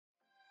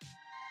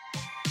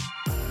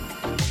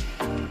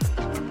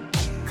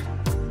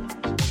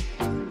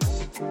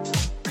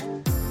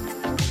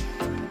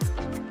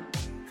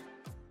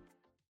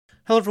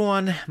Hello,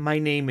 everyone. My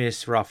name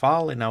is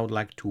Rafal, and I would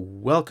like to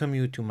welcome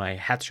you to my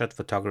Headshot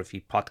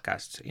Photography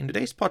podcast. In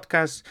today's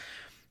podcast,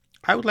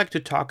 I would like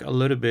to talk a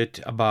little bit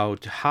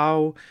about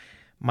how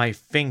my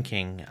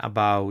thinking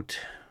about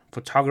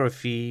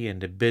photography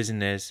and the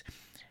business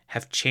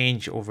have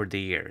changed over the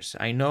years.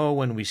 I know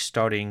when we're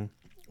starting,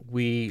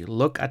 we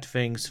look at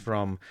things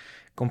from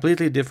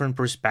completely different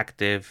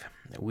perspective.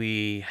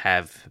 We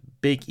have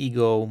big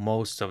ego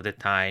most of the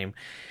time.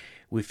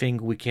 We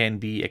think we can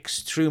be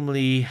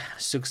extremely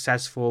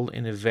successful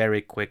in a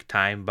very quick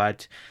time,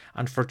 but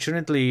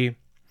unfortunately,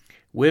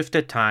 with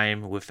the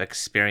time, with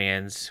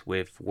experience,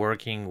 with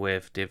working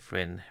with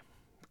different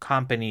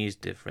companies,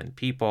 different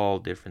people,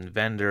 different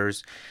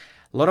vendors,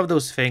 a lot of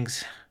those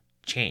things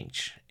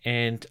change.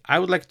 And I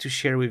would like to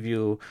share with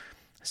you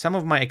some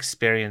of my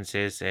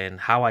experiences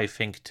and how I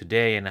think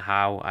today and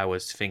how I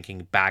was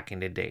thinking back in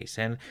the days.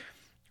 And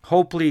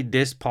hopefully,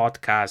 this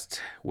podcast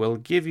will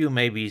give you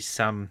maybe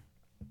some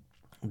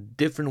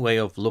different way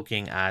of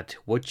looking at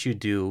what you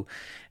do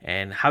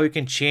and how you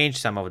can change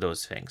some of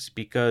those things.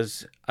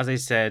 Because, as I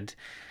said,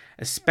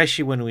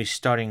 especially when we're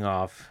starting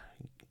off,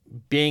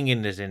 being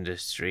in this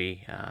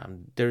industry,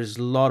 there's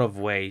a lot of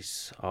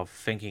ways of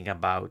thinking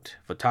about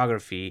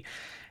photography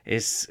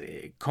is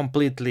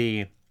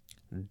completely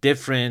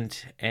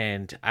different,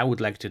 and I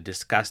would like to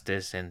discuss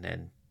this and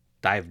then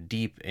dive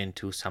deep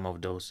into some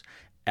of those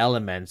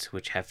elements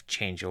which have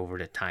changed over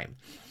the time.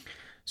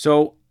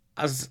 So,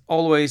 as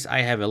always, I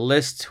have a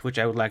list which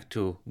I would like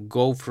to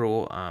go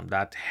through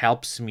that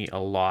helps me a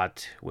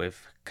lot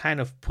with kind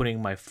of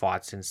putting my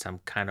thoughts in some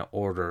kind of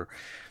order.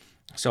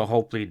 So,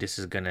 hopefully, this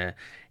is going to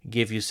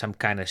give you some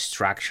kind of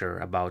structure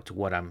about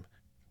what I'm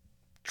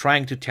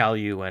trying to tell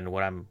you and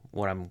what I'm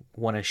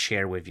want to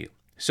share with you.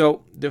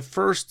 So the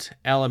first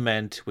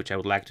element which I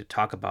would like to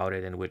talk about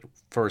it and with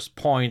first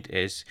point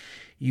is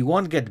you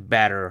won't get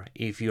better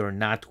if you're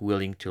not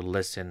willing to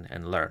listen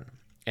and learn.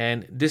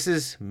 And this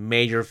is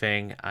major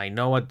thing. I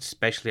know it,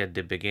 especially at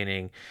the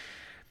beginning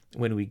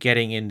when we're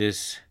getting in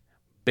this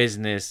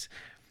business.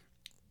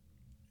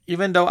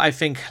 Even though I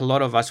think a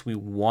lot of us we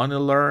want to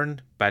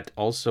learn, but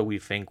also we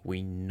think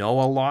we know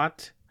a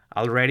lot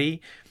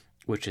already,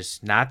 which is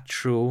not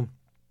true.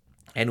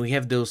 And we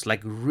have those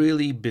like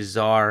really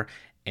bizarre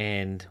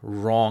and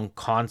wrong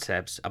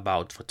concepts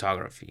about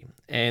photography.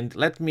 And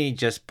let me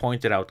just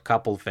point out a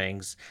couple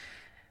things.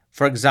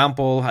 For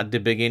example, at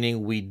the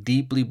beginning, we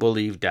deeply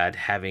believed that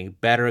having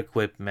better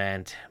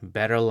equipment,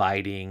 better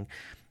lighting,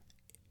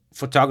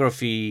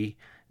 photography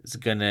is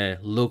gonna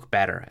look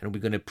better and we're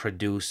gonna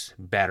produce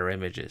better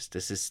images.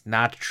 This is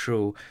not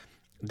true.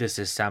 This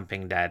is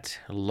something that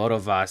a lot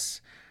of us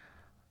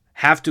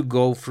have to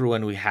go through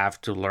and we have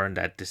to learn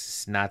that this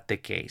is not the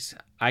case.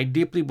 I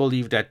deeply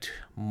believe that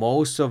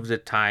most of the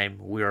time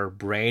we are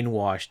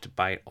brainwashed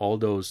by all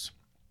those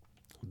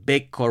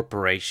big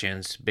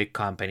corporations, big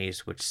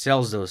companies which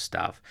sells those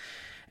stuff.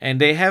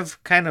 And they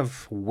have kind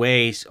of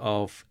ways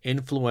of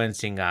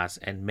influencing us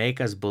and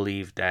make us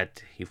believe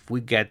that if we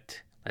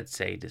get, let's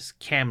say, this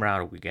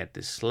camera or we get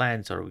this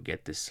lens or we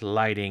get this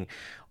lighting,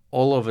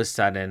 all of a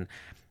sudden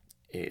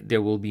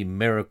there will be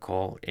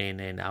miracle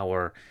in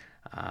our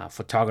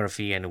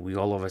photography and we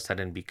all of a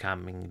sudden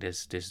becoming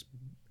this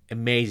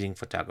amazing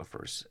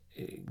photographers.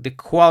 The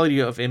quality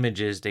of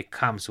images that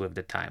comes with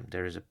the time.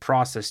 There is a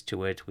process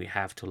to it. We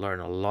have to learn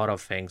a lot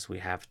of things. We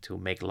have to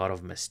make a lot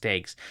of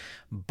mistakes.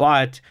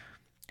 But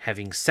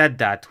having said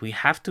that, we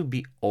have to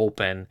be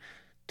open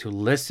to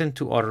listen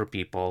to other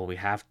people. We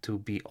have to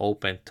be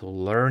open to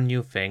learn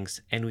new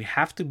things and we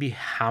have to be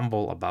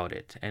humble about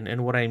it.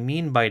 And what I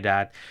mean by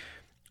that,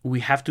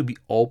 we have to be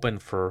open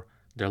for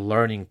the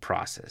learning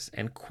process.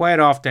 And quite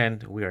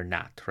often we are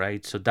not,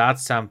 right? So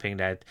that's something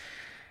that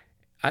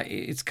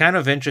it's kind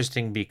of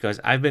interesting because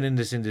I've been in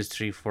this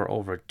industry for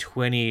over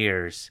 20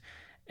 years.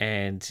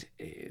 And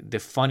the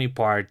funny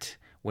part,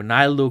 when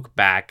I look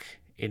back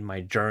in my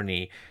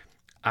journey,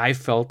 I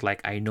felt like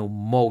I know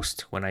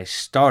most when I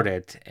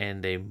started.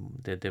 And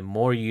the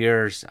more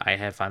years I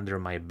have under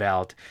my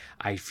belt,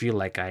 I feel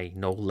like I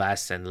know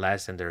less and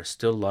less. And there's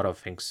still a lot of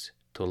things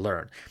to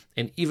learn.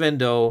 And even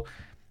though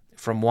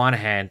from one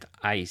hand,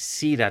 I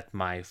see that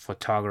my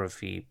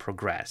photography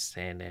progress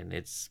and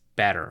it's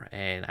better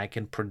and I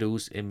can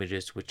produce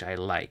images which I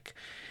like,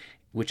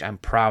 which I'm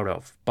proud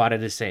of. But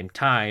at the same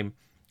time,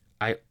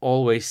 I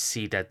always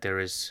see that there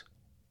is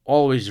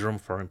always room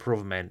for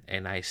improvement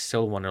and I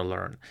still want to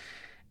learn.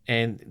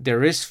 And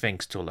there is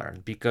things to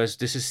learn because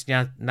this is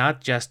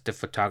not just the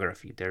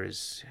photography. There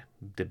is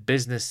the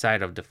business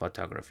side of the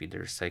photography.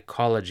 There's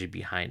psychology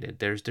behind it.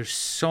 There's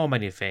so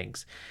many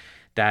things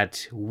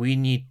that we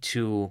need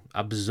to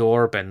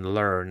absorb and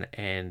learn,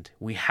 and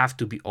we have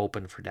to be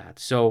open for that.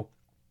 So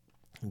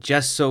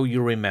just so you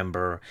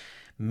remember,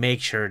 make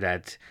sure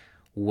that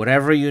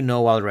whatever you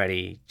know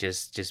already,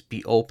 just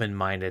be open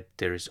minded.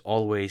 There is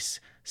always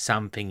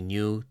something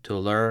new to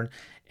learn,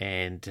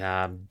 and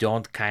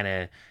don't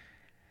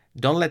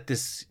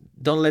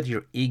let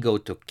your ego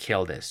to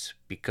kill this,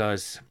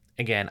 because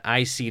again,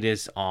 I see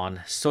this on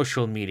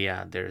social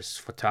media. There's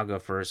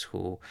photographers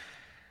who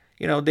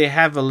they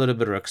have a little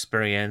bit of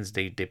experience.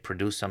 They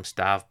produce some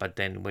stuff, but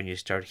then when you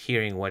start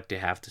hearing what they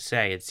have to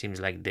say, it seems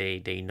like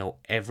they know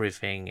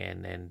everything,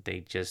 and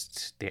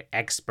they're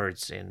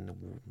experts in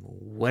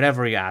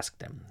whatever you ask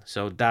them.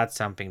 So that's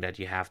something that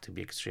you have to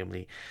be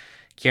extremely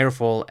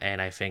careful.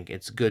 And I think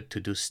it's good to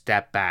do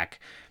step back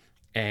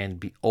and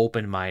be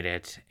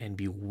open-minded and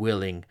be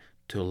willing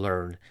to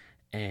learn,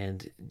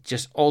 and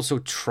just also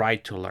try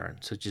to learn.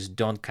 So just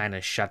don't kind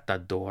of shut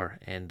that door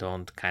and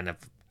don't kind of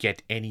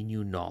get any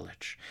new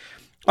knowledge.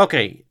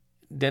 Okay,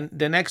 then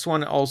the next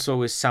one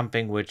also is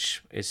something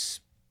which is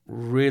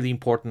really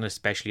important,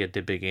 especially at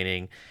the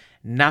beginning.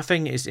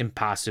 Nothing is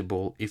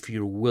impossible if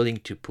you're willing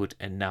to put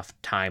enough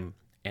time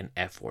and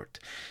effort.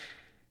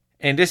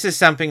 And this is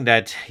something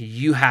that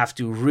you have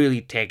to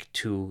really take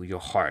to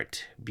your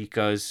heart,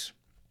 because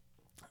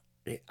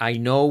I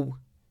know,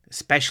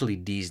 especially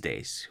these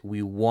days,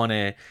 we want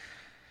to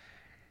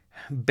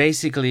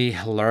basically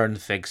learn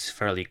things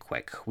fairly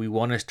quick. We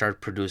want to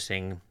start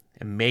producing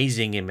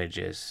amazing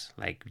images,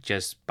 like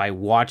just by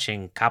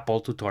watching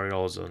couple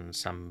tutorials on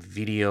some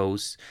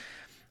videos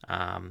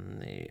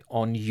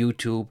on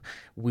YouTube.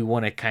 We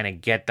want to kind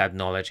of get that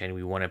knowledge and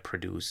we want to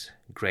produce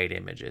great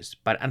images.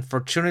 But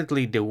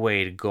unfortunately, the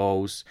way it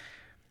goes,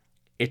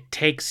 it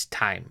takes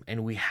time,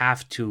 and we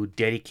have to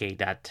dedicate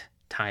that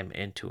time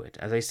into it.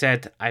 As I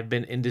said, I've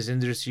been in this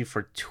industry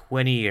for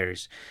 20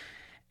 years,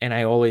 and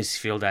I always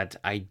feel that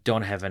I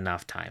don't have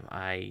enough time.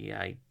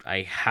 I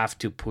have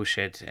to push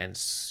it, and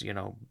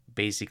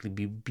basically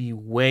be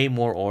way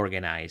more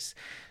organized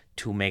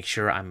to make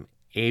sure I'm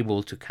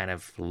able to kind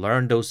of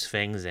learn those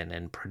things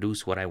and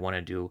produce what I want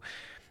to do.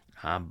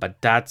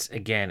 But that's,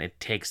 again, it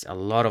takes a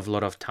lot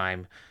of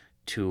time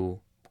to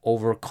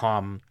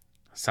overcome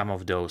some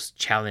of those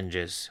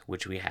challenges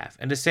which we have.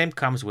 And the same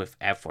comes with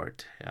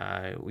effort.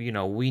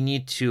 We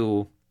need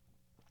to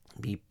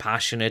be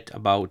passionate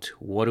about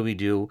what we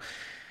do.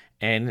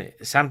 And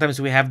sometimes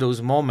we have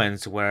those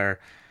moments where,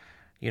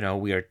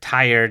 we are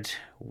tired,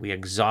 we're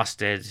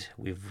exhausted,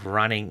 we're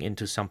running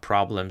into some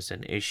problems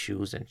and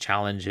issues and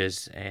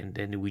challenges, and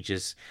then we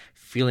just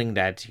feeling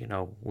that,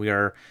 we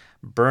are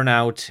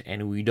burnout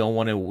and we don't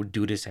want to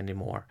do this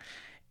anymore.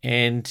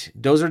 And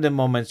those are the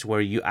moments where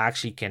you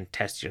actually can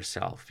test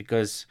yourself,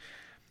 because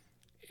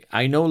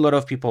I know a lot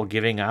of people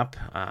giving up.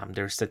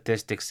 There's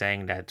statistics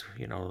saying that,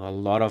 a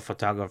lot of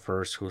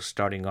photographers who are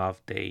starting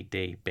off,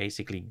 they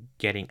basically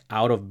getting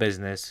out of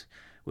business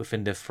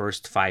within the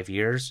first 5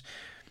 years.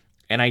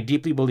 And I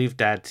deeply believe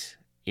that,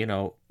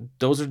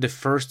 those are the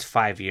first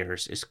 5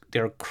 years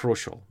they're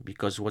crucial,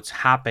 because what's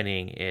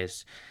happening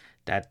is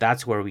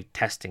that's where we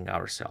testing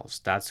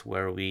ourselves. That's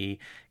where we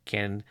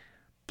can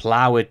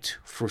plow it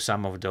through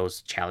some of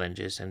those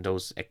challenges and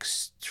those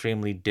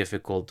extremely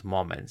difficult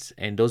moments.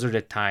 And those are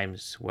the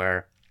times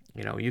where,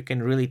 you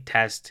can really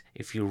test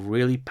if you're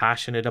really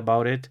passionate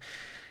about it.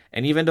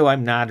 And even though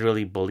I'm not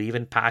really believe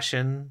in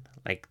passion,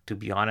 like, to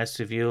be honest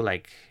with you,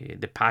 like,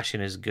 the passion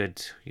is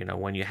good,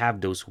 when you have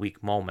those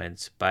weak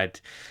moments,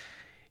 but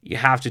you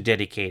have to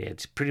dedicate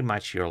it pretty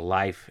much your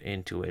life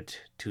into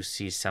it to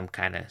see some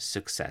kind of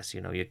success.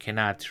 You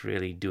cannot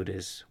really do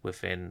this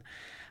within,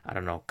 I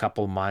don't know, a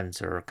couple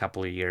months or a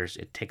couple of years.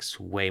 It takes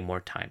way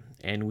more time,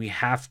 and we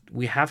have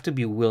to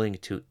be willing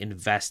to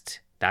invest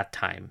that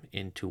time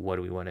into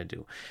what we want to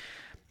do.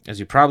 As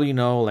you probably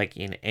know, like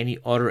in any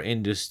other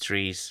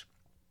industries,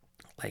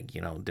 like,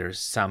 there's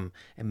some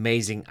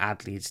amazing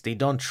athletes. They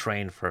don't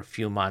train for a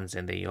few months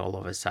and they all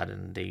of a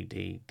sudden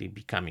they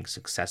becoming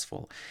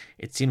successful.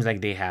 It seems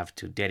like they have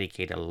to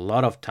dedicate a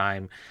lot of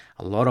time,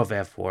 a lot of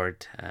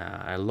effort,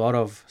 a lot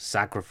of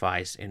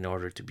sacrifice in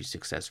order to be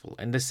successful.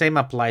 And the same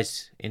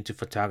applies into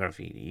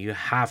photography. You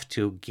have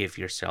to give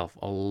yourself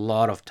a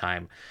lot of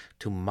time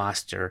to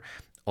master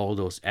all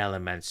those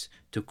elements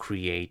to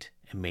create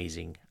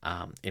amazing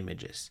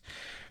images.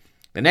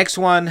 The next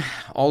one,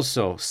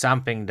 also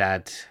something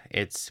that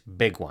it's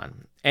big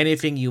one.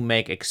 Anything you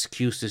make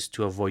excuses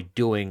to avoid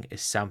doing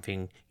is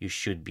something you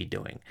should be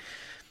doing.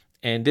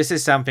 And this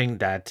is something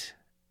that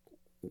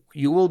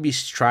you will be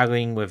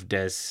struggling with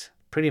this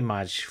pretty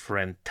much for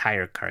an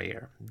entire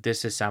career.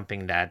 This is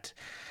something that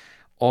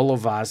all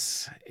of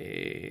us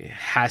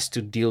has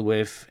to deal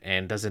with,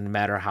 and doesn't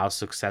matter how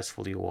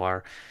successful you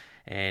are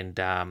and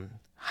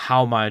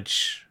how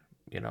much,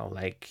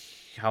 like,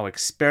 how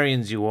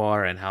experienced you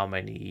are and how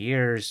many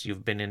years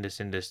you've been in this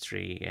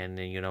industry and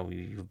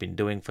you've been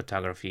doing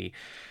photography.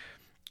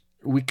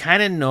 We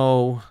kind of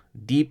know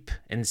deep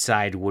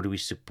inside what we're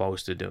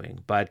supposed to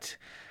doing, but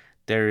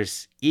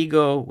there's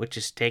ego which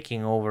is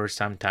taking over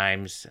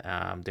sometimes.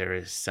 There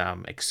is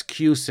some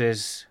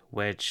excuses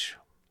which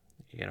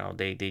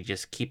they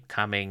just keep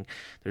coming.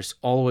 There's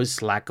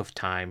always lack of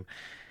time,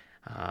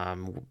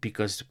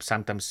 because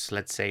sometimes,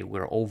 let's say,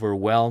 we're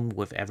overwhelmed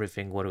with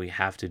everything what we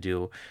have to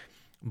do.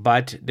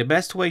 But the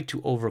best way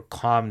to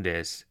overcome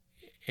this,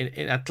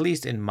 at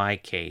least in my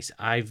case,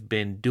 I've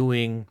been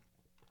doing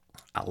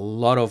a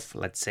lot of,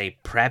 let's say,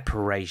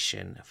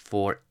 preparation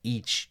for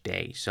each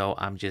day. So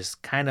I'm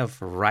just kind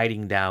of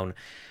writing down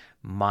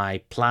my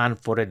plan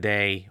for the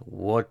day,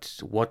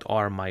 what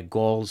are my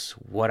goals,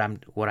 what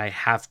I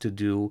have to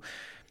do.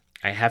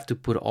 I have to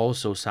put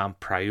also some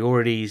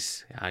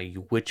priorities,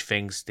 which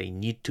things they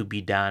need to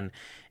be done,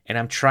 and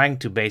I'm trying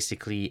to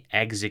basically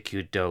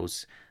execute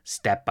those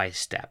step by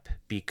step,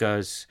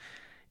 because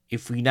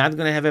if we're not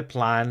going to have a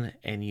plan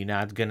and you're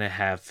not going to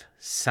have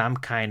some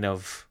kind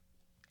of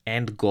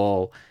end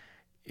goal,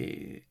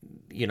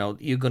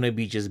 you're going to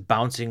be just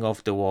bouncing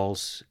off the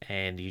walls,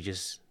 and you're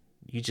just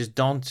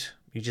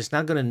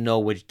not going to know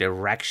which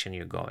direction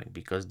you're going,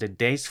 because the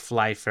days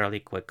fly fairly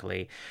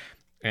quickly.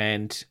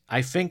 And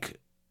I think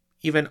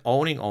even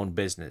owning own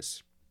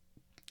business,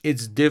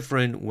 it's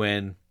different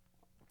when,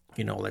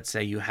 let's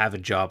say you have a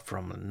job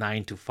from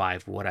 9 to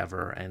 5,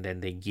 whatever, and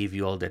then they give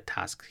you all the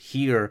tasks.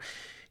 Here,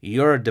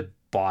 you're the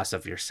boss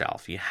of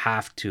yourself. You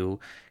have to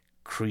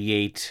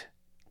create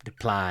the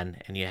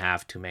plan, and you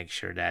have to make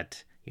sure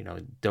that,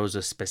 those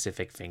are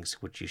specific things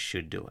which you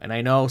should do. And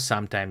I know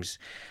sometimes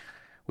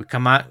we're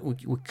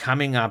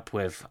coming up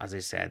with, as I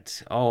said,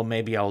 oh,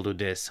 maybe I'll do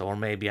this, or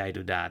maybe I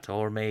do that,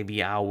 or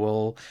maybe I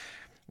will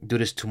do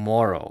this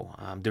tomorrow.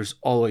 There's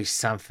always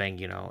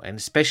something, and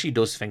especially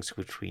those things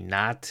which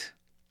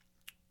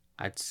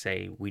I'd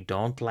say we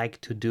don't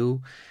like to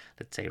do.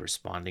 Let's say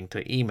responding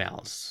to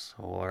emails,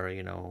 or,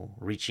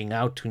 reaching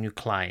out to new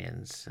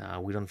clients.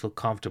 We don't feel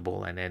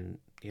comfortable, and then,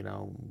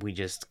 we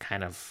just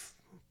kind of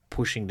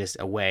pushing this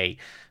away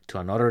to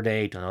another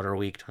day, to another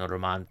week, to another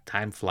month.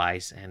 Time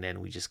flies, and then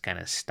we just kind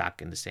of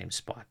stuck in the same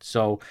spot.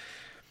 So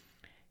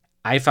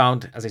I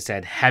found, as I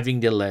said, having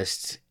the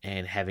list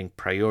and having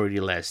priority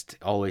list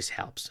always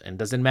helps. And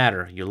doesn't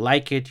matter, you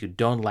like it, you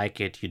don't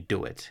like it, you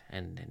do it.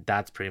 And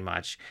that's pretty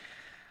much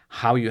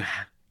how you're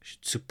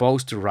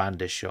supposed to run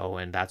the show.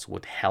 And that's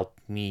what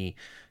helped me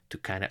to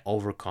kind of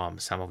overcome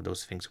some of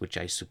those things which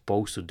I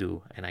supposed to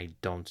do, and I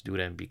don't do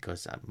them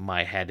because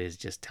my head is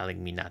just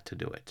telling me not to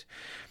do it.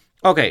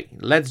 Okay,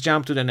 let's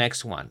jump to the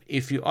next one.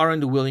 If you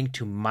aren't willing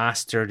to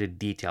master the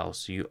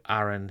details, you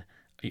aren't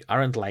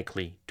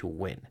likely to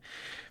win.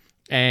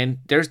 And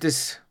there's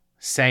this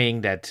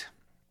saying that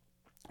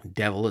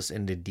devil is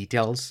in the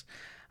details.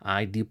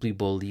 I deeply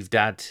believe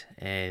that,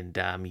 and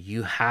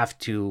you have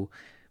to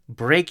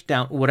break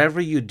down whatever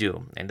you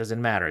do. And it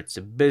doesn't matter, it's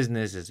a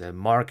business, it's a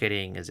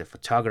marketing, it's a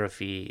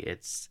photography,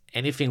 it's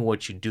anything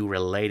what you do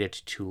related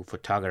to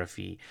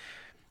photography.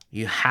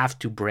 You have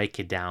to break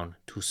it down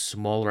to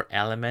smaller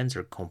elements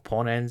or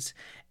components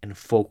and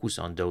focus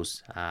on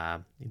those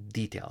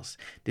details.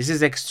 This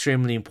is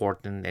extremely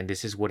important, and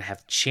this is what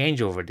have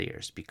changed over the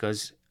years,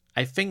 because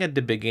I think at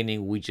the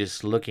beginning we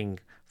just looking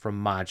from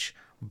much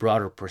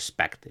broader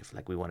perspective.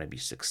 Like, we want to be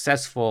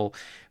successful,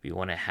 we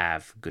want to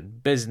have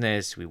good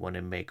business, we want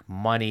to make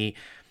money.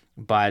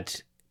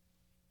 But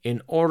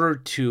in order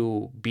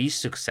to be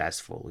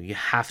successful, you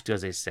have to,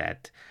 as I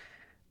said,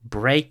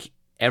 break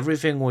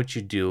everything what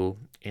you do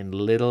in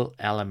little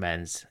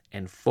elements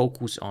and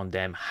focus on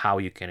them, how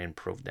you can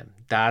improve them.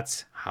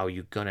 That's how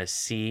you're gonna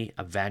see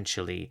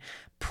eventually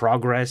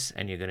progress,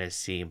 and you're gonna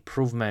see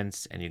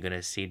improvements, and you're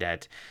gonna see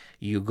that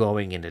you're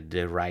going in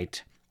the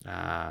right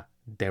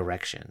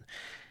direction.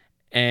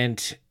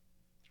 And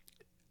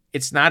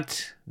it's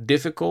not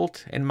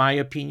difficult, in my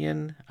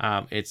opinion.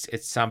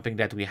 It's something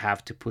that we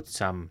have to put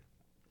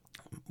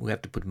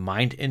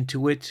mind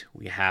into it.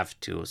 We have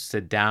to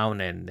sit down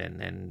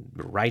and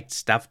write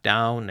stuff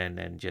down, and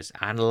then just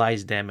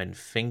analyze them and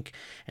think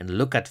and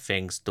look at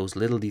things, those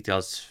little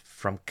details,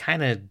 from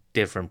kind of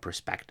different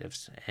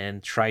perspectives,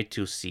 and try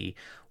to see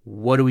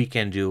what we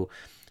can do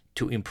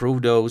to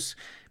improve those,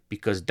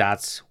 because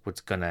that's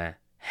what's gonna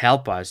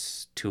help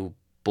us to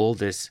build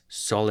this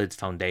solid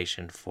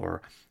foundation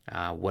for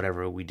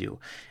whatever we do.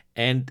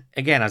 And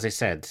again, as I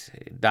said,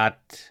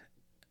 that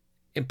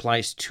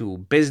implies to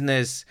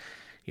business.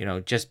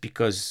 Just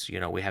because,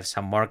 we have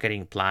some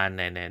marketing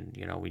plan, and then,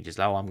 we just,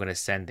 I'm going to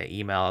send the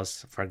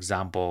emails, for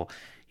example,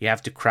 you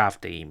have to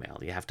craft the email.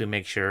 You have to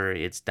make sure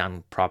it's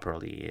done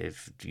properly.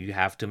 If you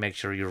have to make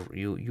sure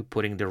you're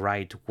putting the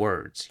right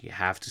words, you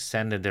have to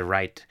send it the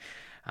right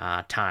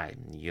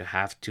time. You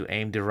have to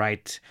aim the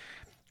right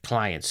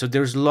client. So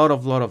there's a lot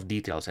of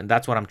details, and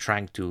that's what I'm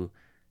trying to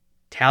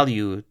tell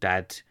you,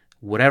 that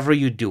whatever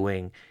you're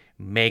doing,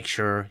 make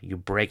sure you're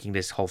breaking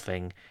this whole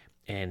thing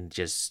and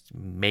just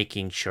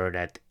making sure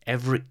that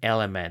every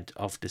element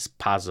of this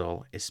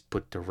puzzle is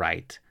put the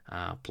right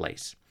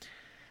place.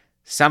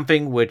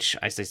 Something which,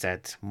 as I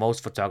said,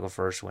 most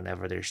photographers,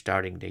 whenever they're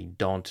starting, they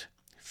don't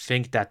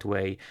think that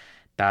way.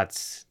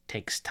 That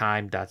takes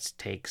time, that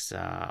takes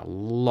a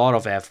lot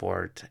of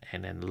effort,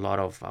 and then a lot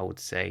of, I would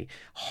say,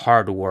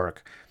 hard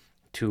work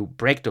to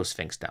break those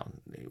things down.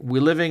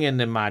 We're living in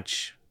a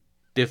much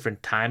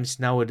different times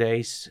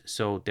nowadays,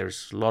 so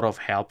there's a lot of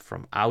help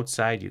from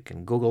outside. You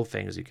can Google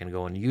things, you can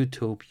go on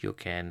YouTube, you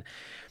can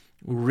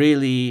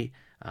really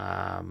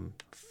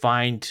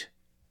find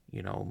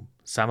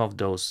some of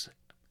those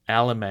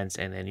elements,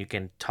 and then you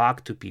can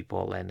talk to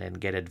people and then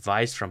get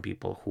advice from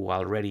people who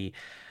already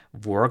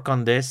work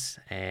on this,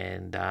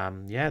 and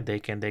they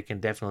can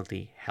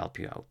definitely help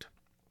you out.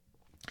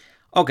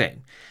 Okay,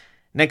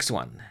 Next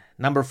one,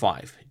 number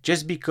 5.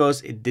 Just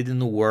because it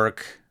didn't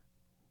work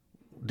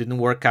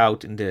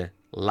out in the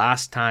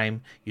last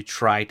time you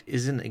tried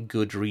isn't a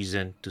good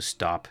reason to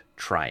stop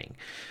trying.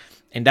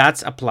 And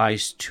that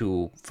applies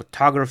to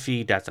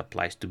photography, that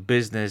applies to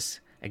business,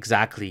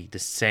 exactly the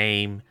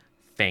same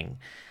thing.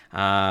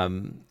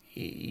 Um,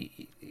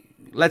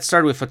 let's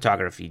start with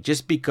photography.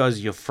 Just because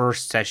your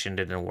first session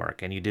didn't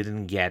work and you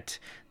didn't get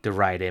the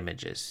right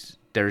images,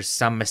 there's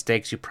some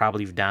mistakes you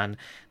probably have done.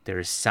 There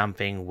is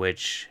something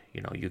which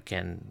you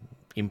can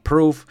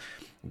improve.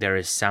 There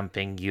is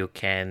something you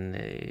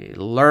can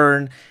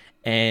learn,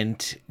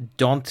 and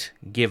don't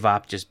give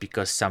up just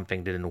because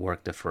something didn't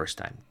work the first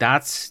time.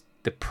 That's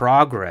the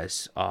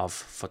progress of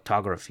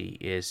photography,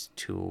 is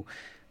to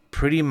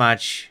pretty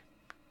much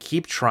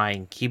keep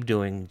trying, keep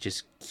doing,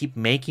 just keep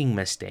making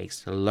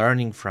mistakes,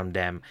 learning from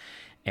them,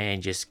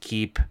 and just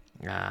keep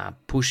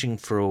pushing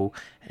through,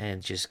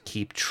 and just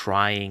keep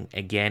trying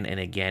again and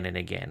again and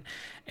again.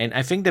 And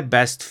I think the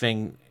best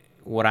thing,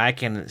 what I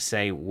can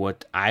say,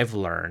 what I've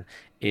learned,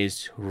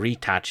 is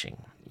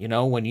retouching.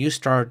 When you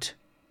start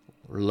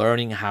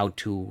learning how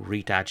to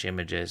retouch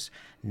images,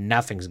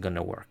 nothing's going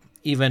to work.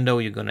 Even though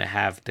you're going to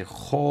have the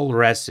whole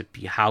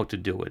recipe, how to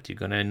do it, you're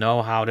going to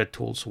know how the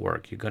tools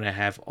work, you're going to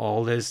have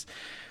all these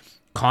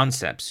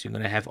concepts, you're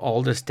going to have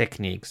all these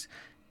techniques,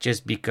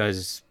 just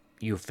because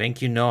you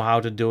think you know how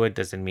to do it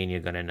doesn't mean you're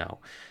going to know.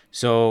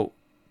 So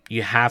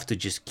you have to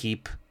just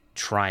keep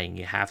trying.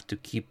 You have to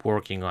keep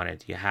working on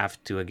it. You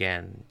have to,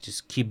 again,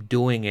 just keep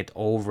doing it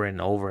over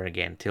and over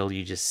again till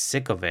you're just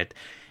sick of it.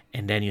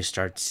 And then you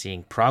start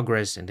seeing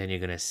progress, and then you're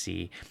going to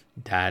see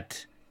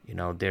that,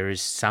 there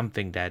is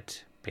something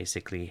that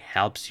basically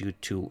helps you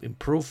to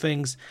improve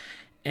things.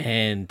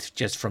 And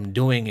just from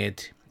doing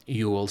it,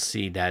 you will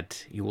see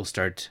that you will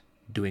start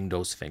doing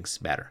those things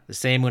better. The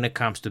same when it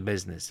comes to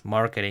business,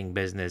 marketing,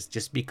 business.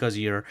 Just because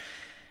you're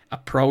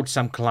approached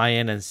some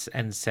client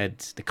and said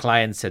the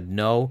client said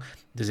no,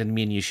 doesn't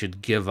mean you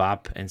should give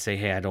up and say,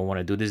 hey, I don't want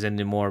to do this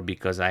anymore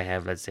because I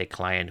have, let's say,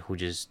 client who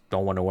just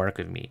don't want to work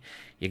with me.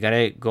 You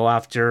gotta go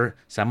after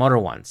some other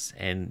ones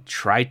and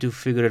try to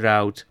figure it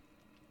out,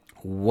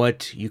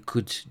 what you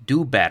could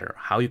do better,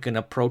 how you can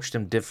approach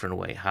them different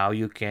way, how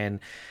you can,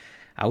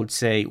 I would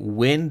say,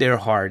 win their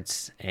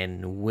hearts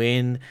and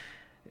win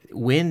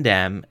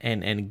them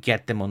and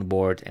get them on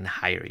board and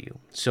hire you.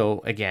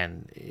 So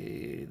again,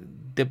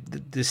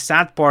 the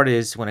sad part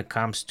is, when it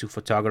comes to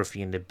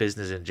photography and the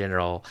business in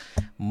general,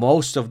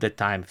 most of the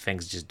time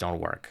things just don't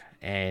work,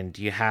 and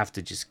you have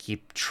to just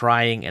keep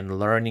trying and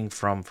learning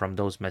from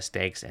those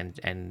mistakes,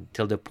 and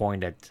till the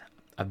point that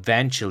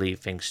eventually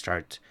things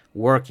start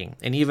working.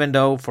 And even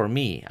though, for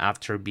me,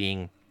 after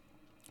being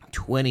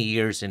 20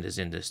 years in this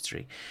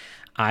industry,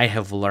 I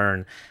have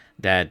learned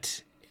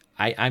that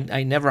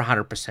I never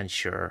 100%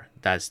 sure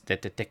that the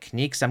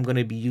techniques I'm going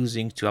to be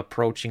using to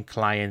approaching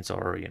clients,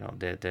 or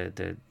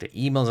the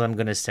emails I'm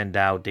going to send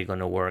out, they're going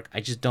to work. I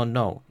just don't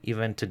know.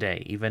 Even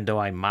today, even though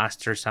I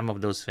master some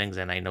of those things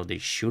and I know they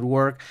should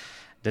work,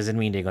 doesn't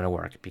mean they're going to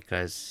work,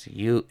 because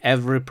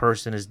every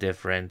person is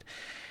different.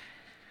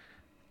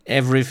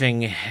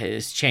 Everything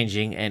is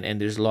changing,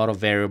 and there's a lot of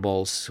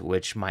variables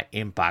which might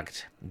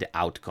impact the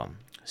outcome.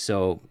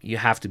 So you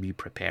have to be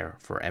prepared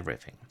for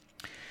everything.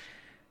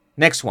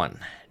 Next one,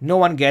 no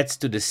one gets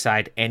to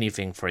decide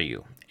anything for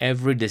you.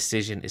 Every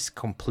decision is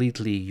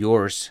completely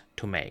yours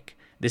to make.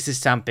 This is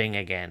something,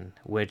 again,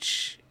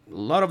 which a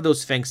lot of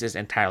those things is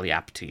entirely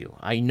up to you.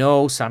 I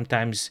know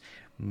sometimes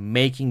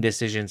making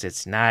decisions,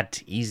 it's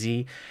not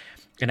easy.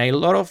 And a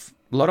lot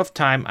of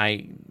time,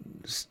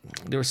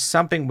 there's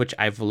something which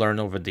I've learned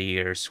over the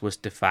years, was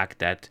the fact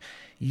that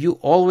you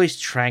always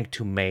trying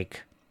to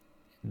make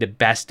the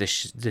best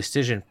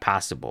decision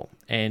possible,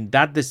 and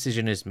that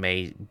decision is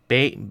made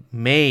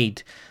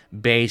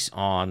based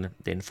on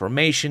the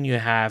information you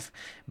have,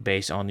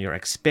 based on your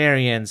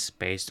experience,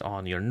 based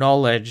on your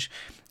knowledge,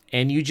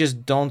 and you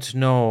just don't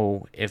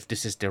know if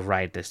this is the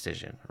right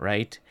decision,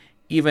 right?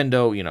 Even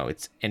though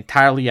it's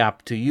entirely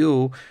up to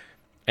you,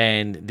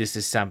 and this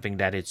is something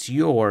that it's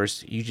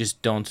yours, you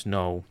just don't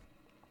know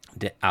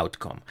the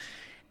outcome.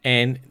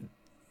 And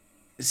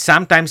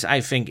sometimes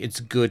I think it's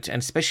good, and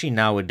especially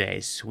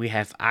nowadays, we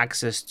have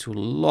access to a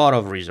lot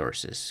of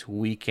resources.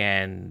 We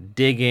can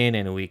dig in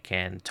and we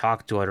can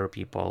talk to other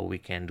people. We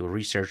can do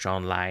research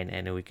online,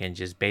 and we can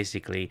just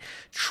basically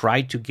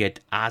try to get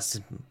as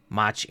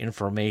much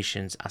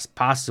information as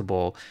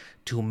possible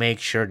to make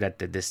sure that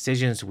the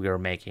decisions we are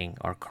making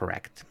are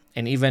correct.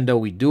 And even though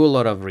we do a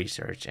lot of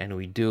research and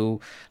we do,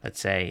 let's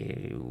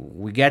say,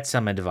 we get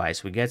some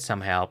advice, we get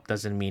some help,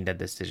 doesn't mean that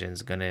decision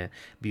is going to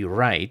be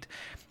right.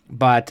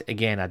 But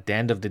again, at the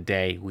end of the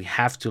day, we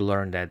have to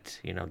learn that,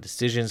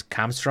 decisions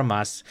comes from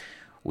us.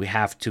 We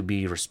have to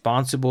be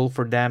responsible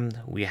for them.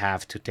 We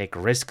have to take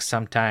risks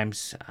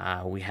sometimes.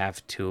 We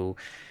have to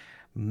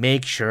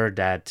make sure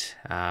that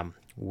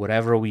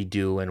whatever we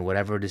do and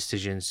whatever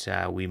decisions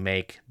we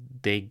make,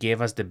 they give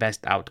us the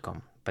best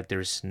outcome. But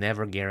there's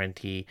never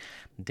guarantee.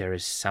 There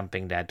is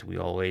something that we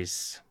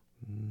always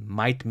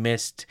might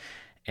miss,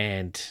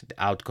 and the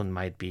outcome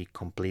might be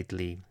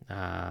completely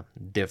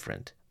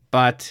different.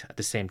 But at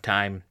the same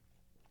time,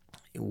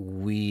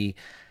 we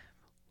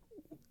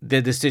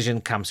the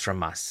decision comes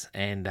from us,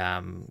 and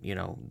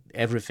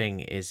everything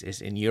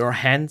is in your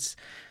hands.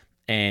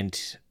 And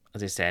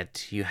as I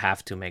said, you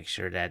have to make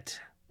sure that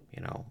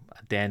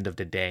at the end of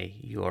the day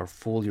you're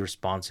fully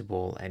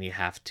responsible, and you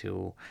have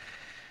to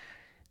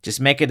just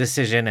make a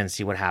decision and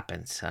see what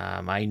happens.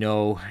 I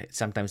know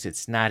sometimes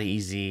it's not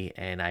easy,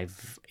 and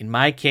in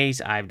my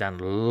case, I've done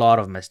a lot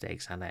of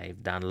mistakes, and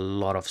I've done a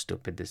lot of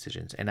stupid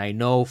decisions. And I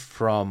know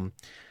from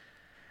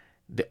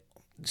the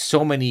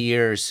so many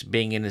years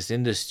being in this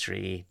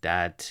industry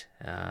that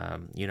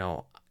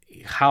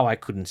how I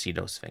couldn't see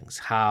those things,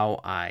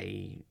 how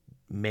I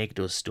make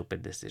those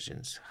stupid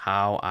decisions,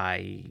 how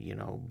I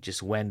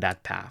just went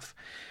that path.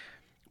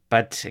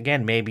 But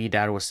again, maybe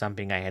that was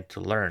something I had to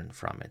learn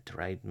from it,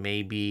 right?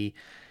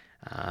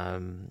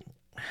 Um,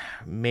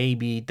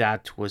 maybe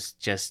that was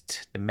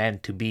just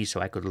meant to be,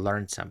 so I could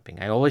learn something.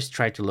 I always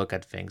try to look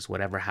at things,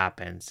 whatever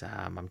happens.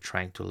 I'm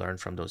trying to learn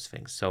from those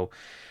things. So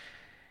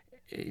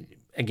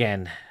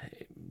again,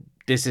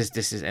 this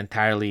is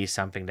entirely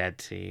something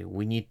that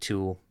we need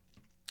to,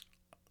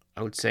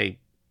 I would say,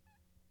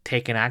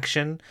 take an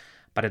action.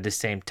 But at the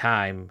same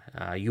time,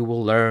 you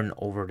will learn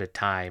over the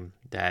time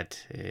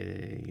that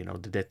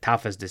the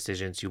toughest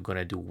decisions, you're going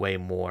to do way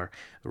more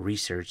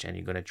research, and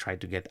you're going to try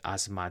to get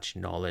as much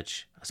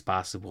knowledge as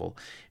possible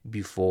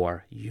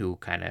before you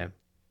kind of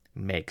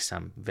make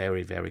some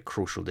very, very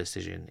crucial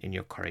decision in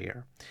your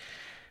career.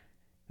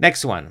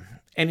 Next one.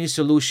 Any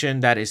solution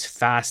that is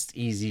fast,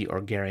 easy,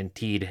 or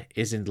guaranteed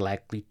isn't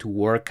likely to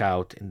work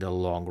out in the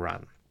long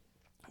run.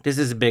 This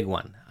is a big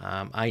one.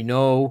 I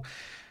know,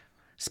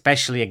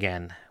 especially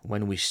again,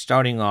 when we're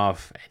starting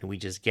off and we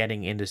just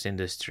getting in this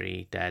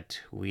industry, that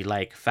we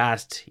like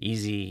fast,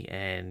 easy,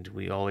 and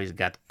we always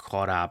got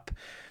caught up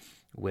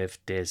with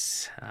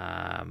this,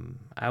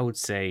 I would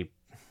say,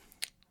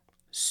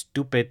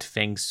 stupid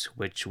things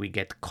which we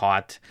get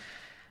caught.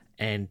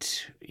 And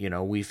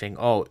we think,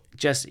 oh,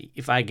 just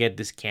if I get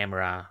this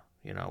camera,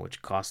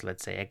 which costs,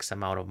 let's say, X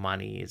amount of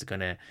money, it's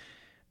gonna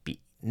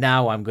be,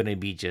 now I'm gonna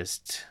be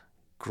just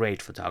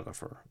great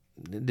photographer.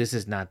 This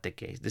is not the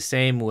case. The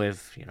same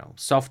with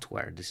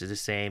software. This is the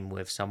same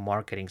with some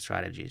marketing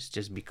strategies.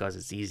 Just because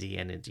it's easy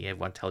and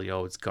everyone tell you,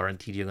 oh, it's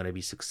guaranteed you're gonna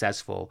be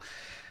successful,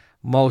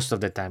 most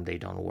of the time they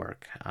don't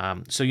work.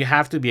 So you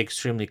have to be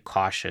extremely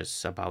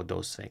cautious about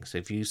those things.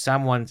 If you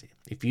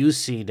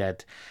see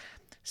that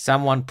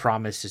someone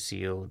promises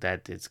you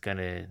that it's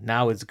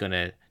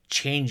gonna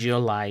change your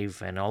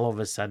life, and all of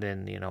a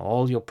sudden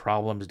all your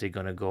problems, they're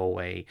gonna go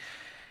away,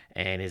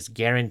 and it's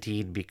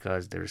guaranteed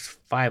because there's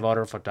 5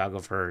 other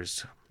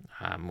photographers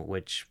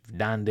which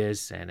done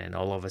this, and then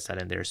all of a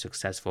sudden they're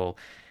successful,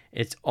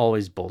 it's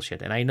always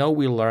bullshit. And I know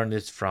we learn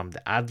this from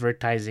the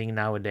advertising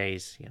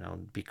nowadays,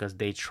 because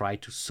they try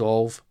to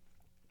solve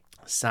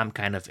some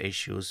kind of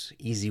issues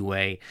easy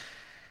way.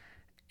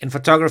 In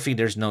photography,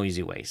 there's no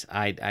easy ways.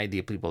 I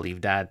deeply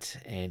believe that,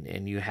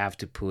 and you have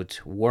to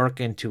put work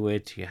into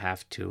it. You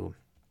have to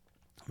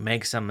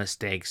make some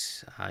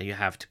mistakes. You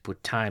have to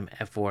put time,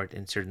 effort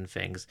in certain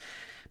things,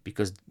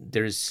 because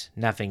there's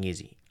nothing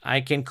easy.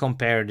 I can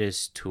compare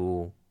this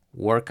to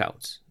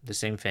workouts. The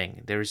same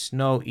thing. There's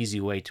no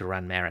easy way to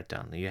run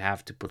marathon. You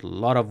have to put a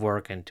lot of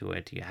work into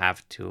it. You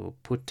have to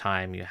put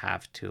time. You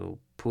have to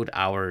put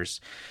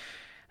hours.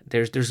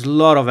 There's a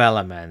lot of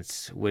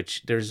elements,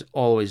 which there's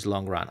always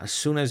long run. As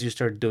soon as you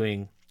start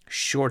doing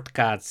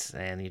shortcuts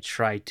and you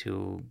try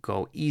to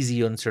go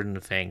easy on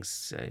certain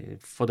things,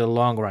 for the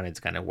long run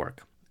it's gonna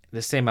work.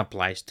 The same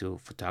applies to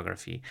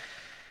photography.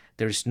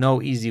 There's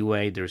no easy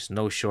way. There's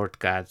no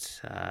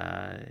shortcuts.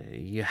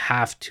 You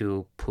have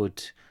to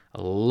put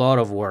a lot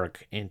of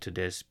work into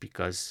this,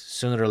 because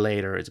sooner or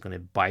later it's gonna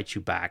bite you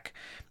back,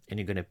 and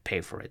you're gonna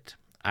pay for it.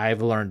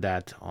 I've learned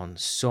that on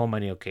so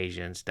many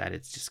occasions that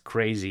it's just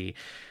crazy.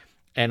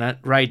 And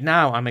right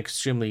now I'm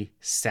extremely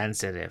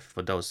sensitive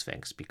for those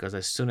things, because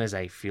as soon as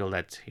I feel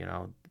that,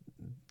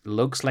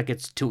 looks like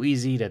it's too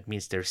easy, that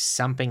means there's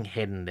something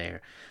hidden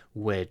there,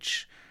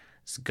 which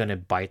is going to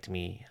bite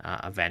me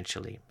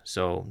eventually.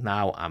 So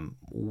now I'm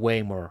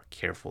way more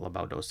careful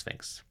about those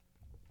things.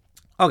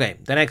 Okay,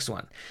 the next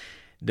one.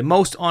 The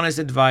most honest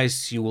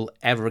advice you will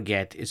ever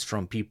get is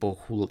from people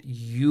who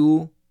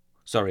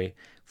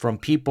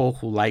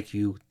like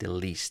you the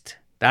least.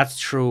 That's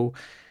true.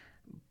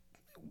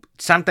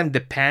 Sometimes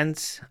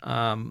depends,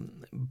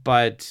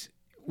 but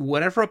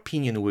whatever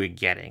opinion we're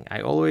getting,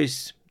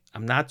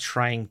 I'm not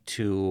trying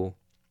to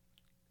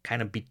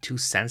kind of be too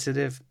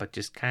sensitive, but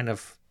just kind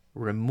of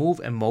remove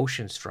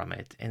emotions from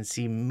it and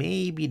see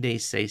maybe they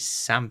say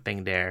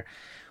something there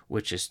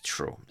which is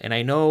true. And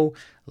I know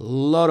a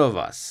lot of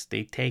us,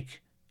 they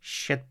take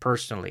shit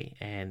personally,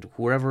 and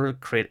whoever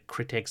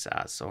critiques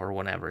us or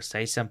whatever,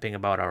 say something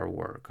about our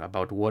work,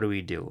 about what do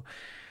we do,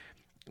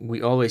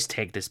 we always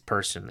take this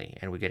personally,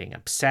 and we're getting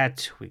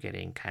upset, we're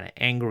getting kind of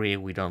angry,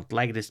 we don't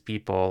like these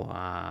people.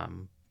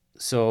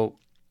 So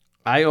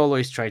I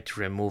always try to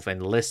remove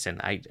and listen.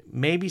 I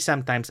maybe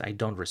sometimes I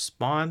don't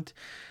respond,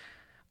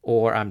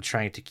 or I'm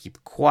trying to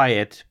keep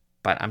quiet,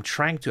 but I'm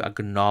trying to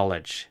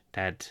acknowledge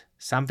that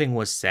something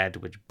was said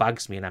which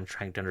bugs me, and I'm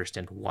trying to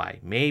understand why.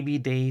 Maybe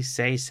they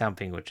say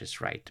something which is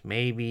right.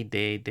 Maybe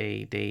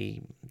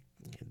they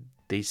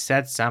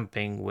said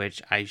something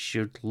which I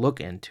should look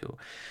into.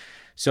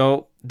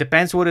 So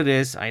depends what it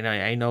is.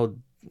 I know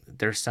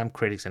there's some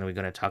critics, and we're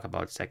gonna talk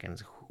about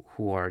seconds,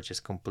 who are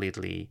just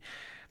completely,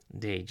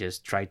 they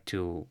just try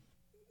to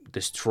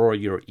destroy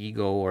your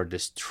ego or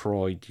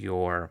destroy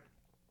your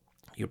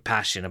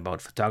passion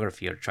about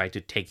photography, or try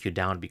to take you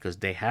down because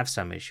they have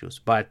some issues.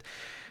 But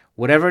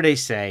whatever they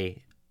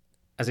say,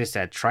 as I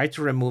said, try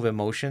to remove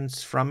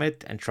emotions from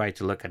it and try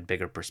to look at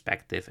bigger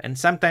perspective. And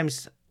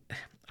sometimes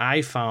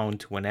I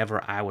found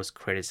whenever I was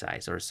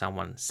criticized or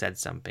someone said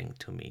something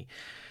to me,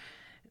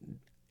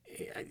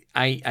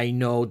 I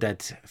know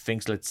that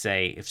things, let's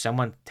say, if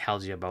someone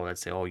tells you about,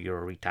 let's say, oh,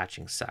 your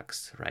retouching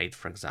sucks, right?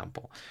 For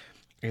example,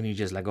 and you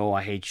just like, oh,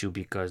 I hate you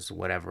because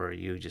whatever,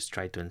 you just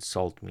try to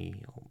insult me,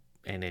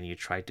 and then you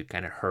try to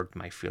kind of hurt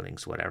my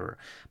feelings, whatever.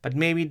 But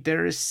maybe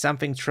there is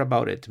something true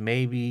about it.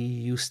 Maybe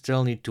you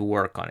still need to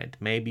work on it.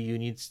 Maybe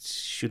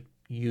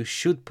you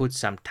should put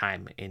some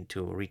time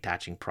into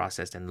retouching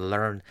process and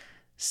learn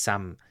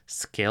some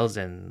skills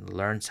and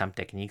learn some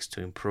techniques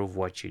to improve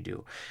what you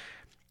do.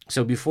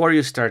 So before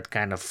you start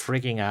kind of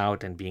freaking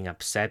out and being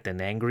upset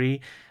and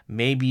angry,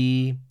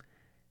 maybe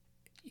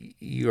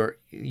your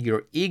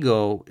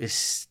ego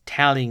is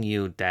telling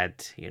you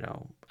that,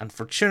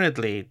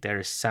 unfortunately, there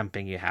is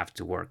something you have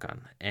to work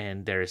on,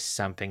 and there is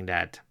something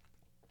that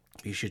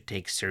you should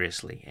take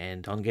seriously.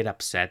 And don't get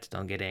upset,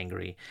 don't get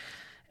angry,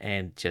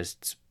 and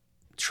just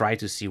try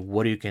to see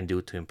what you can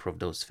do to improve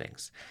those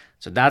things.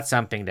 So that's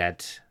something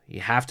that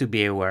you have to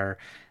be aware.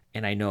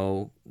 And I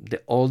know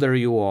the older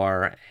you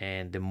are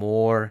and the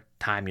more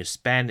time you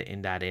spend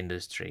in that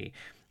industry,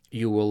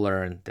 you will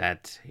learn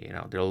that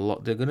there are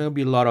going to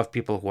be a lot of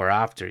people who are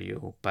after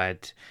you.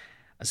 But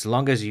as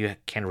long as you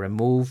can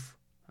remove,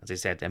 as I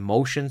said,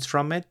 emotions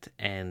from it,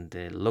 and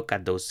look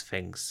at those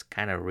things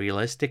kind of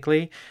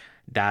realistically,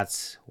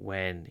 that's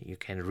when you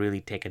can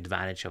really take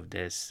advantage of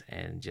this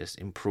and just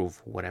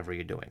improve whatever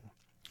you're doing.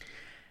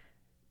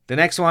 The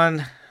next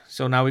one,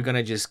 so now we're going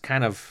to just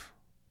kind of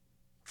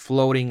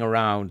floating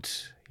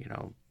around,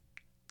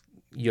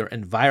 your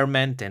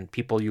environment and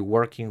people you're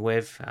working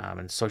with,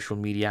 and social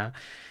media.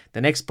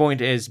 The next point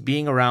is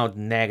being around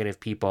negative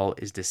people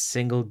is the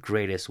single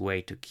greatest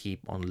way to keep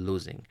on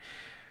losing.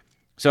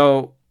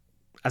 So,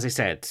 as I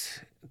said,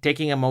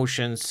 taking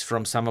emotions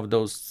from some of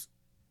those,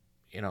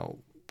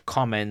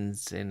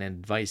 comments and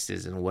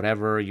advices and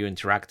whatever you're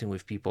interacting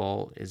with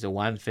people is the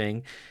one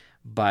thing.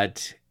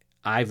 But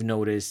I've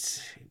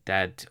noticed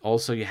that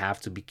also you have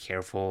to be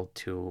careful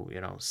to,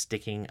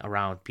 sticking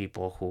around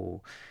people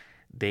who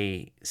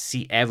they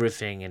see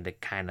everything in the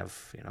kind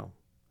of,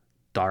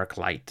 dark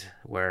light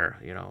where,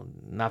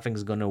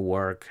 nothing's going to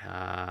work.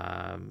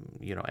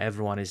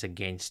 Everyone is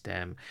against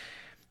them.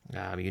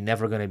 You're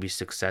never going to be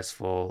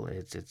successful.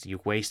 It's you're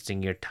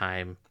wasting your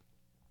time.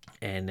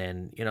 And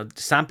then,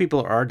 some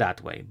people are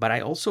that way. But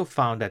I also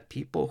found that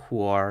people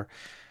who are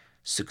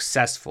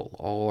successful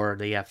or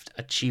they have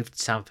achieved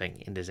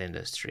something in this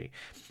industry,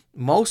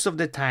 most of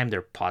the time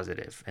they're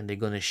positive and they're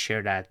going to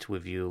share that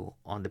with you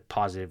on the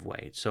positive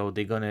way. So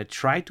they're going to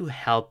try to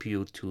help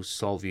you to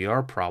solve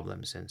your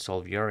problems and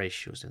solve your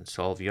issues and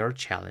solve your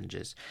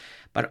challenges,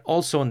 but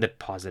also in the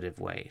positive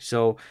way.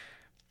 So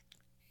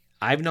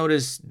I've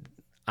noticed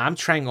I'm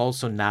trying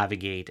also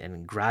navigate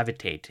and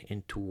gravitate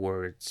in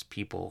towards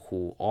people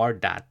who are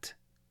that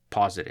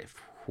positive,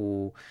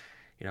 who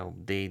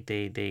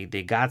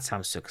they got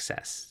some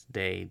success.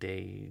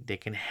 They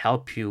can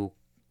help you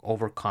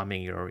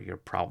overcoming your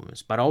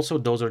problems. But also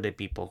those are the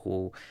people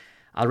who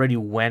already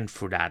went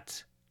through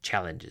that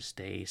challenges.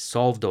 They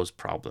solved those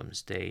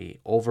problems. They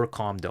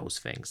overcome those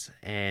things.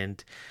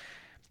 And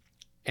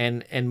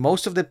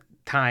most of the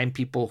time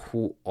people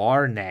who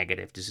are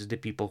negative, this is the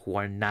people who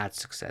are not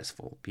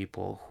successful,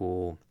 people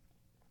who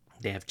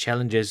they have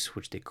challenges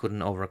which they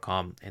couldn't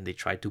overcome, and they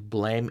try to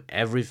blame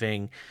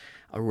everything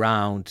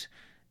around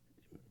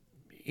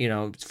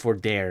for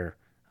their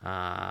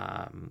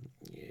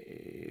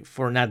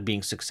for not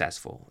being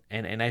successful.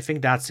 And I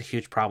think that's a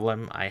huge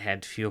problem. I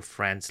had few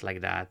friends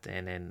like that,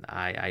 and then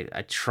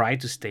I try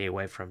to stay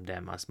away from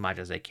them as much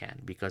as I can,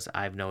 because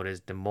I've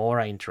noticed the more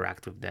I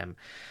interact with them,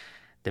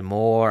 the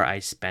more I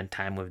spend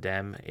time with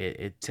them,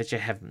 it such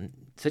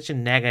a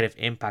negative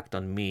impact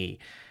on me,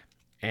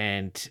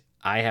 and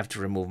I have to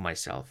remove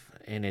myself.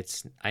 And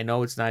I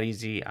know it's not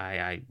easy.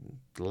 I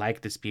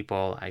like these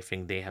people. I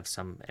think they have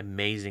some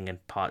amazing and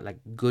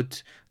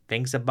good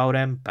things about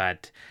them,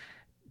 but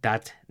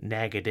that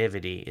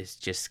negativity is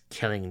just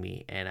killing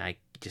me, and I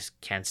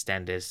just can't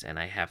stand this. And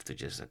I have to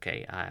just,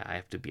 okay, I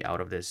have to be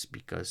out of this,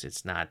 because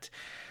it's not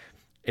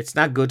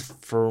good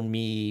for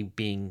me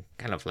being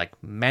kind of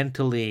like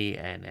mentally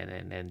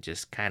and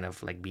just kind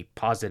of like be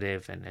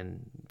positive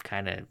and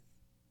kind of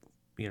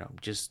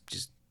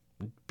just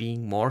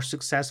being more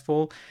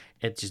successful,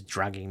 it's just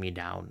dragging me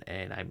down,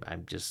 and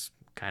I'm just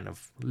kind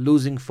of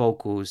losing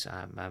focus.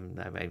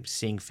 I'm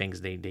seeing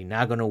things they're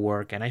not gonna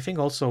work. And I think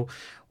also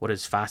what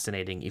is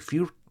fascinating, if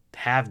you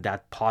have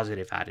that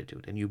positive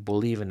attitude and you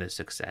believe in the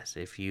success,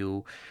 if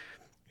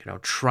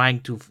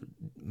trying to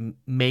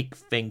make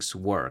things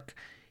work,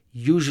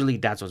 usually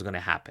that's what's gonna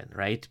happen,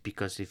 right?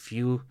 Because if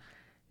you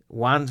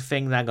one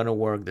thing not gonna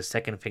work, the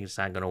second thing is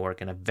not gonna work,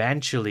 and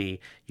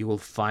eventually you will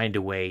find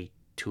a way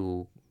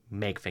to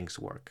make things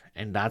work.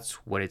 And that's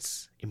what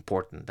it's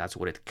important. That's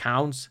what it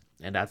counts,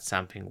 and that's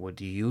something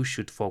what you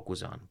should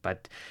focus on.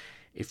 But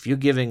if you're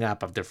giving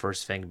up of the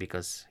first thing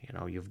because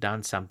you've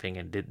done something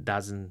and it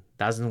doesn't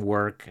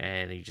work,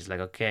 and you're just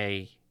like,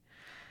 okay,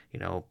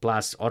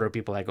 plus other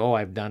people like, oh,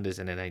 I've done this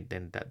and then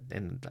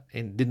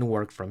it didn't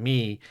work for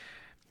me,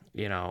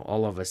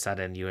 all of a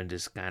sudden you're in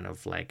this kind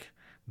of like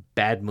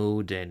bad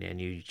mood,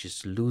 and you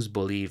just lose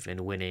belief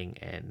in winning,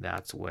 and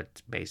that's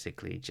what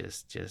basically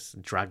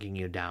just dragging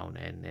you down,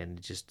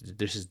 and just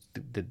this is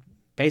the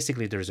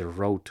basically there's a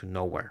road to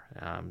nowhere.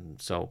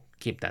 So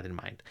keep that in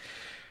mind.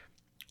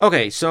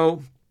 Okay,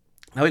 so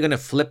now we're gonna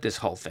flip this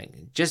whole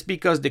thing. Just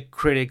because the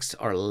critics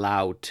are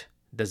loud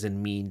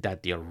doesn't mean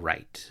that they're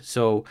right.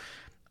 So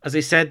as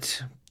I said,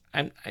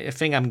 I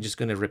think I'm just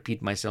gonna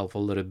repeat myself a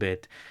little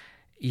bit.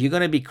 You're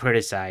gonna be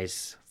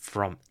criticized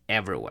from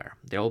everywhere.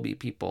 There will be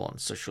people on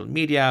social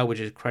media which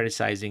is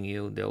criticizing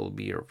you. There will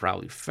be your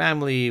probably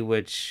family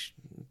which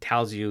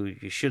tells you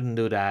you shouldn't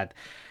do that.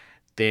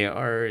 There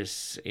are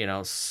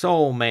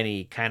so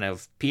many kind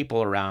of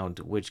people around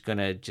which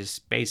gonna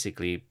just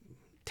basically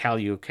tell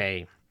you,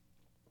 okay,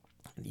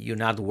 you're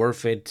not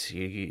worth it.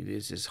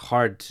 This is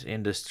hard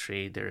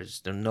industry.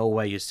 There's no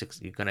way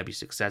you're gonna be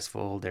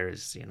successful.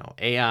 There's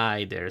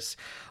AI. There's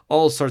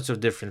all sorts of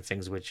different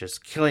things which is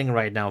killing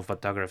right now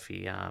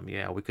photography.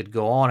 We could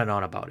go on and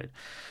on about it.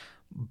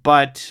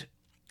 But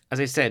as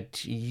I said,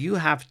 you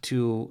have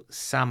to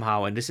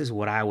somehow, and this is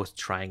what I was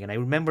trying. And I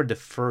remember the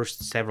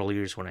first several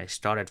years when I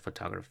started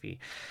photography,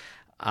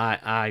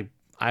 I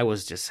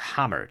was just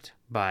hammered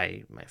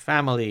by my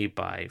family,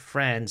 by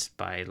friends,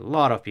 by a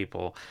lot of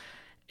people.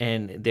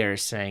 And they're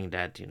saying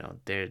that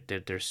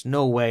there's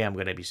no way I'm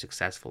going to be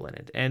successful in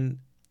it. And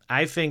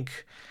I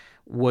think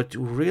what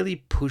really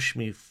pushed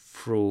me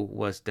through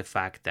was the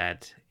fact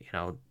that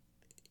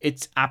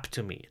it's up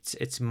to me.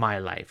 It's my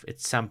life.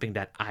 It's something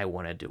that I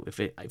want to do.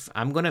 If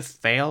I'm going to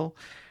fail,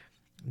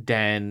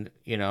 then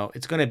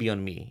it's going to be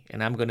on me,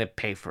 and I'm going to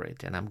pay for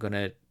it, and I'm going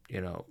to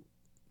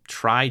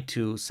try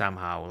to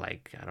somehow,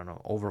 like, I don't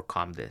know,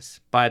 overcome this.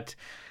 But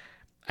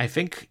I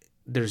think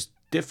there's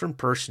different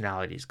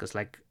personalities, because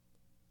like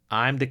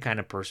I'm the kind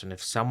of person,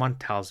 if someone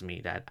tells me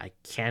that I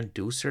can't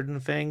do certain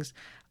things,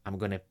 I'm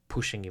going to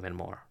pushing even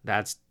more.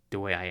 That's the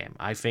way I am.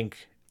 I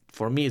think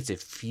for me, it's a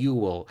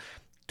fuel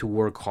to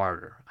work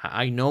harder.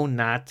 I know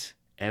not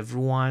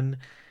everyone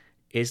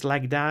is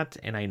like that.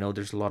 And I know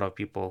there's a lot of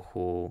people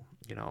who,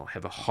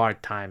 have a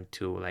hard time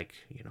to, like,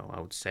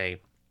 I would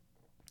say,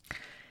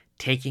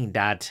 taking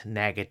that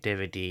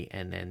negativity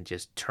and then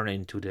just turn it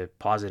into the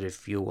positive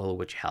fuel,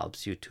 which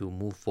helps you to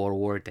move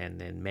forward and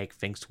then make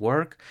things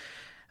work.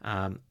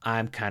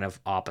 I'm kind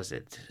of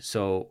opposite.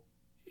 So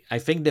I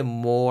think the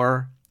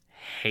more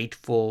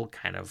hateful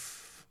kind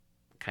of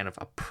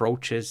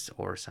approaches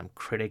or some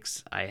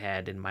critics I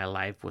had in my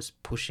life was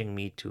pushing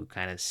me to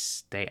kind of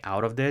stay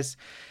out of this.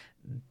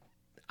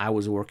 I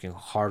was working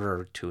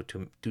harder to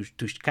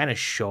kind of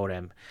show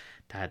them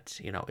that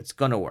it's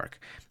gonna work.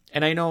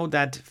 And I know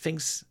that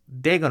things,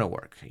 they're gonna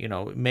work.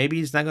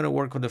 Maybe it's not gonna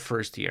work on the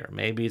first year,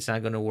 maybe it's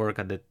not gonna work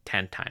at the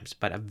 10 times,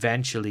 but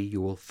eventually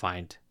you will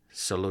find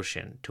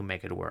solution to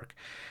make it work.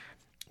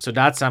 So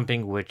that's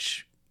something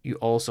which you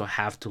also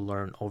have to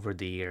learn over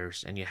the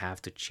years, and you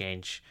have to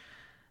change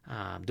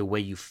the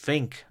way you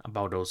think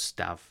about those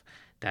stuff.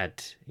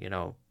 That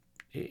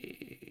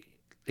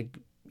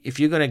if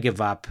you're gonna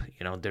give up,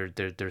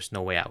 there's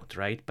no way out,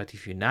 right? But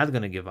if you're not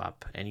gonna give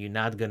up, and you're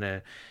not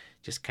gonna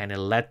just kind of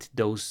let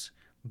those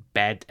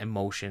bad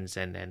emotions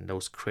and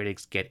those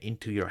critics get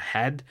into your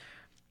head,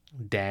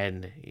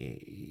 then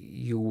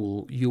you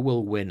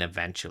will win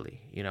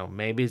eventually.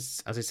 Maybe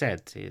it's, as I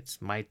said, it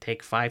might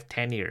take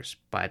 5-10 years,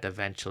 but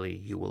eventually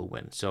you will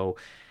win. So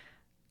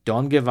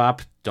don't give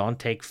up. Don't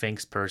take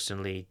things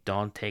personally.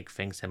 Don't take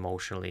things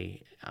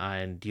emotionally.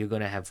 And you're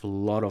gonna have a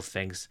lot of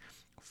things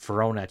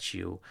thrown at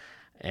you,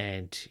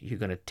 and you're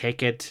gonna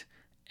take it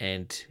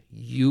and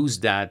use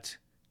that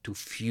to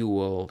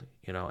fuel,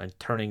 and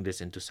turning this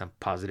into some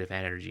positive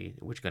energy,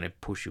 which is gonna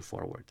push you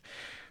forward.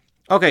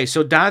 Okay,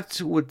 so that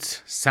would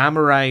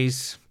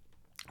summarize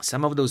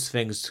some of those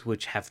things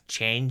which have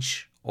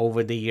changed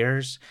over the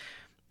years.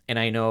 And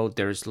I know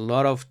there's a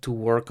lot of to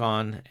work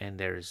on, and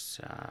there's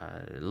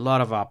a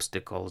lot of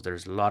obstacles,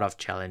 there's a lot of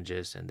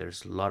challenges, and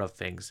there's a lot of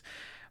things.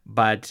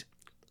 But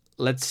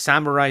let's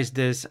summarize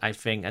this. I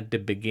think at the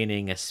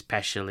beginning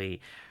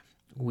especially,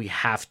 we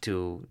have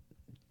to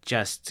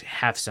just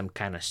have some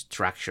kind of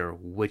structure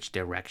which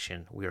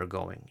direction we are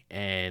going.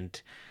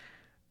 And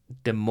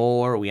the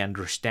more we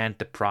understand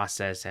the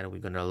process and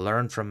we're going to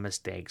learn from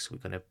mistakes, we're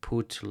going to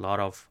put a lot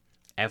of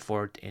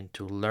effort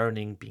into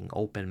learning, being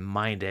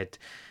open-minded,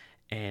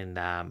 and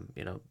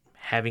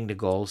having the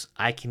goals.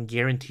 I can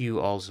guarantee you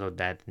also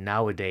that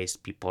nowadays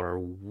people are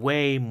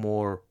way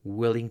more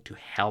willing to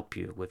help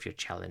you with your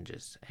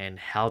challenges and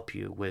help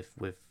you with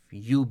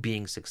you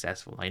being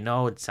successful. I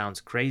know it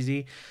sounds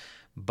crazy,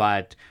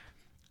 but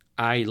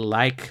I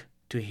like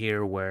to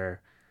hear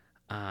where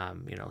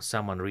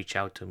someone reach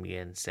out to me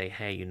and say,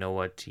 hey, you know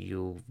what,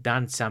 you've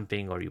done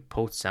something or you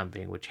post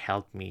something which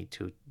helped me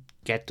to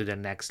get to the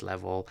next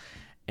level.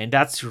 And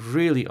that's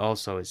really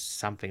also is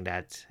something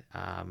that,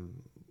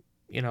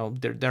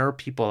 there are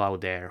people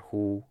out there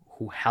who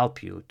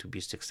help you to be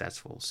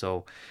successful.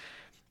 So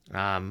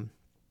we're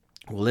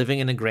living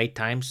in a great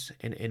times,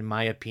 in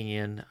my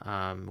opinion.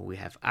 We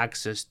have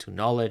access to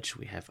knowledge,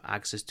 we have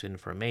access to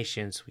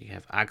informations, we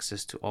have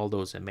access to all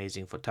those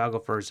amazing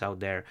photographers out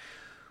there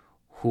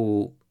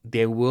who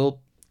they will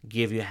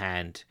give you a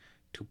hand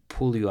to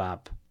pull you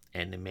up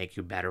and make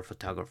you a better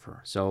photographer.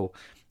 So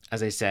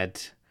as I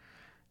said,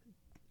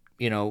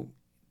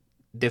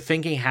 the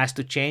thinking has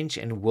to change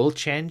and will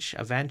change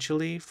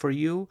eventually for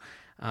you.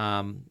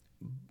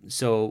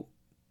 So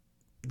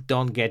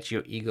don't get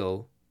your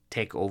ego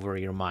take over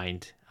your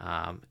mind.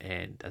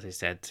 And as I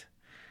said,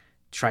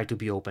 try to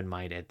be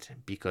open-minded,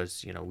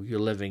 because you're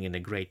living in the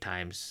great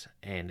times,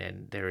 and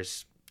then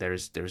there's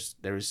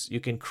you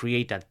can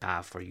create that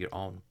path for your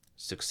own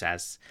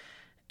success,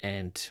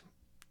 and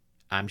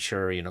I'm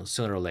sure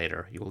sooner or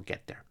later you will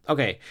get there.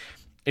 Okay,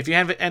 if you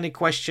have any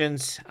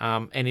questions,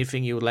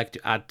 anything you would like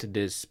to add to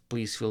this,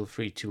 please feel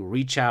free to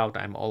reach out.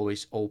 I'm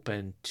always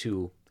open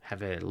to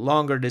have a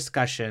longer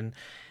discussion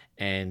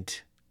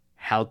and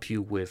help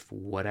you with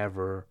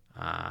whatever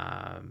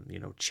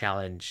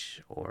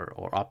challenge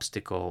or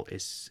obstacle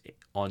is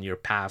on your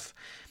path,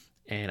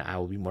 and I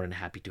will be more than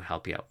happy to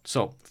help you out.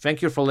 So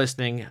thank you for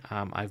listening.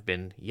 I've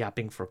been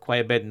yapping for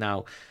quite a bit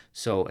now,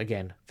 so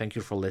again, thank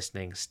you for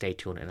listening. Stay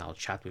tuned, and I'll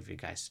chat with you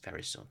guys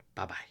very soon.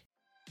 Bye bye.